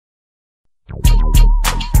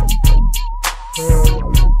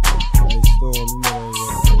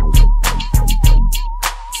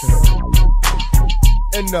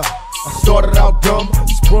And I started out dumb,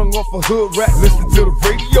 sprung off a hood rap, listened to the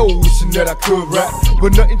radio, wishing that I could rap.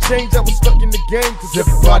 But nothing changed, I was stuck in the game, cause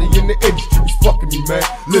everybody in the industry was fucking me, man.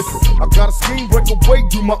 Listen, I got a scheme, break away,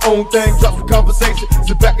 do my own thing, drop the conversation,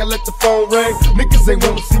 sit back and let the phone ring. Niggas ain't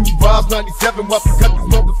wanna see me rise 97, while we cut these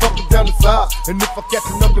motherfuckers down the side. And if I catch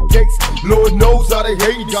another case, Lord knows how they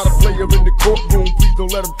hate me. Got a player in the courtroom, please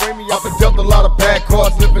don't let him frame me. I've been dealt a lot of bad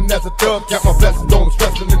cards, living as a thug, count my blessings, don't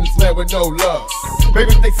stressing in this land with no love.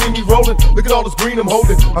 Baby, if they see me rolling, look at all this green I'm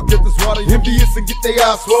holding. I'll get this water envious and get their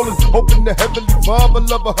eyes swollen. Hoping the heavenly father,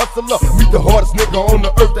 love a hustler. Meet the hardest nigga on the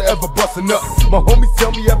earth that ever bustin' up. My homies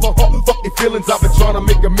tell me ever hard, fuck their feelings. I've been trying to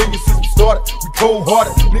make $1 million since we started. We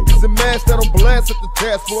cold-hearted, niggas in masks that'll blast at the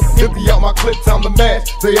task force. Empty out my clip, time to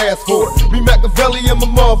mash, they ask for it. Me Machiavelli and my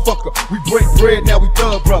motherfucker, we break bread, now we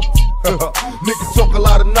thug brothers. Niggas talk a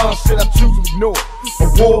lot of nonsense, I choose to ignore it. A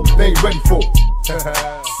war, they ain't ready for it.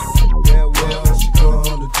 Yeah, well, what you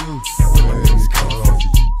gonna do when my niggas come for you?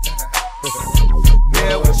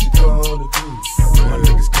 Now what you gonna do when my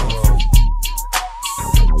niggas come for you?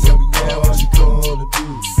 Tell me now what you gonna do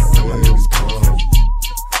when my niggas come for you?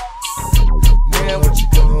 Now what you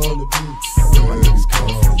gonna do when my niggas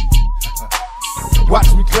come for you?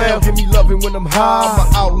 Watch me clown, give me loving when I'm high. I'm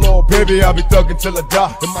an outlaw, baby, I'll be thuggin' till I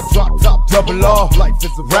die. In my drop top, double R, life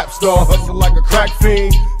is a rap star. Hustle like a crack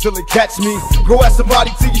fiend, till they catch me. Go ask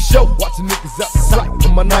somebody to your show, watching niggas out the sight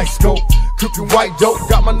with my nice scope. Cooking white dope,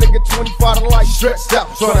 got my nigga 25 to life stretched out.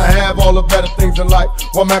 Tryna have all the better things in life.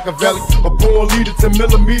 While Machiavelli, a born leader, 10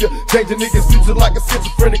 millimeter. Changing niggas' future like a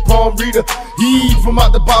schizophrenic palm reader. He from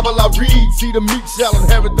out the Bible I read. See the meek shall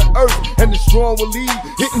inherit the earth, and the strong will lead.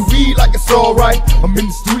 Hitting weed like it's alright. I'm in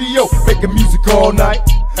the studio, making music all night.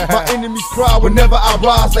 My enemies cry whenever I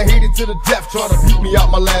rise. They hate it to the death, trying to beat me out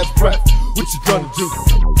my last breath. What you gonna do?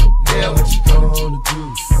 Now what you gonna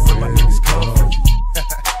do when my niggas come for you?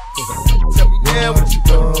 Tell me now what you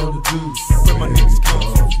gonna do when my niggas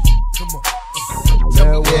come for you? Come on.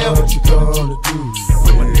 Tell me now what you gonna do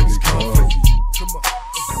when my niggas come for you? Come on.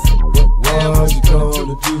 Now what you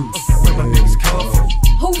gonna do when my niggas come for you?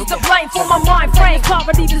 Who's to blame for my mind frame?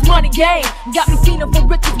 Poverty, this money game got me fiending for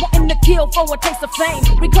riches, wanting to kill for a taste of fame.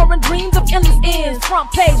 Recurring dreams of endless ends,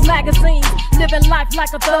 front page magazines, living life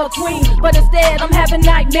like a thug queen. But instead, I'm having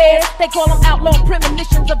nightmares. They call them outlaw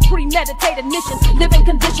premonitions of premeditated missions. Living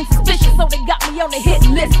conditions suspicious, so they got me on the hit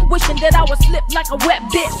list. Wishing that I would slip like a wet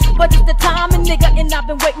bitch. But it's the timing, nigga, and I've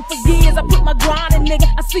been waiting for years. I put my grind in, nigga.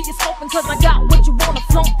 I see you scoping, cause I got what you wanna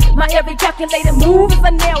flaunt. My every calculated move is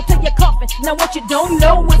a nail to your coffin. Now what you don't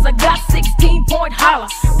know is I got 16-point holler,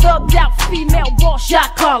 thugged out female ball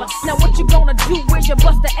shot caller. Now what you gonna do? Where's your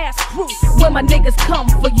buster ass crew when my niggas come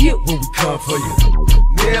for you? When we come for you.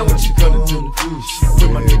 Now what you gonna do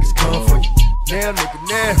when my niggas come for you? Now nigga,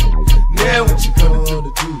 now what you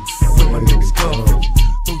gonna do when my niggas come for you?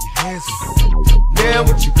 Throw your hands up. Now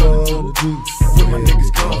what you gonna do